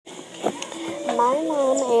My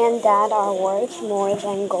mom and dad are worth more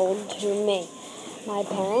than gold to me. My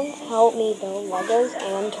parents help me build Legos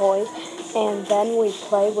and toys, and then we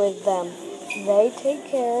play with them. They take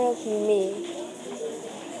care of me.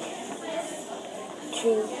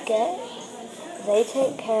 They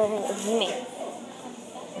take care of me.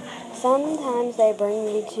 Sometimes they bring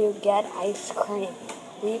me to get ice cream.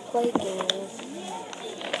 We play games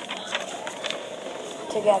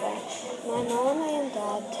together. My mom and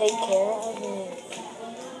dad take care of me.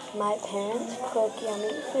 My parents cook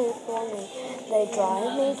yummy food for me. They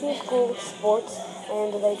drive me to school, sports,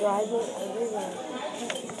 and they drive me everywhere.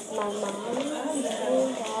 My mom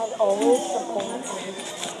and dad always support me.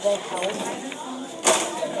 They help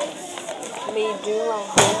me do my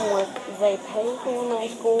homework. They pay for my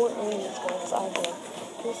school and the sports I do.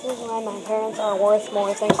 This is why my parents are worth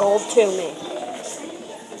more than gold to me.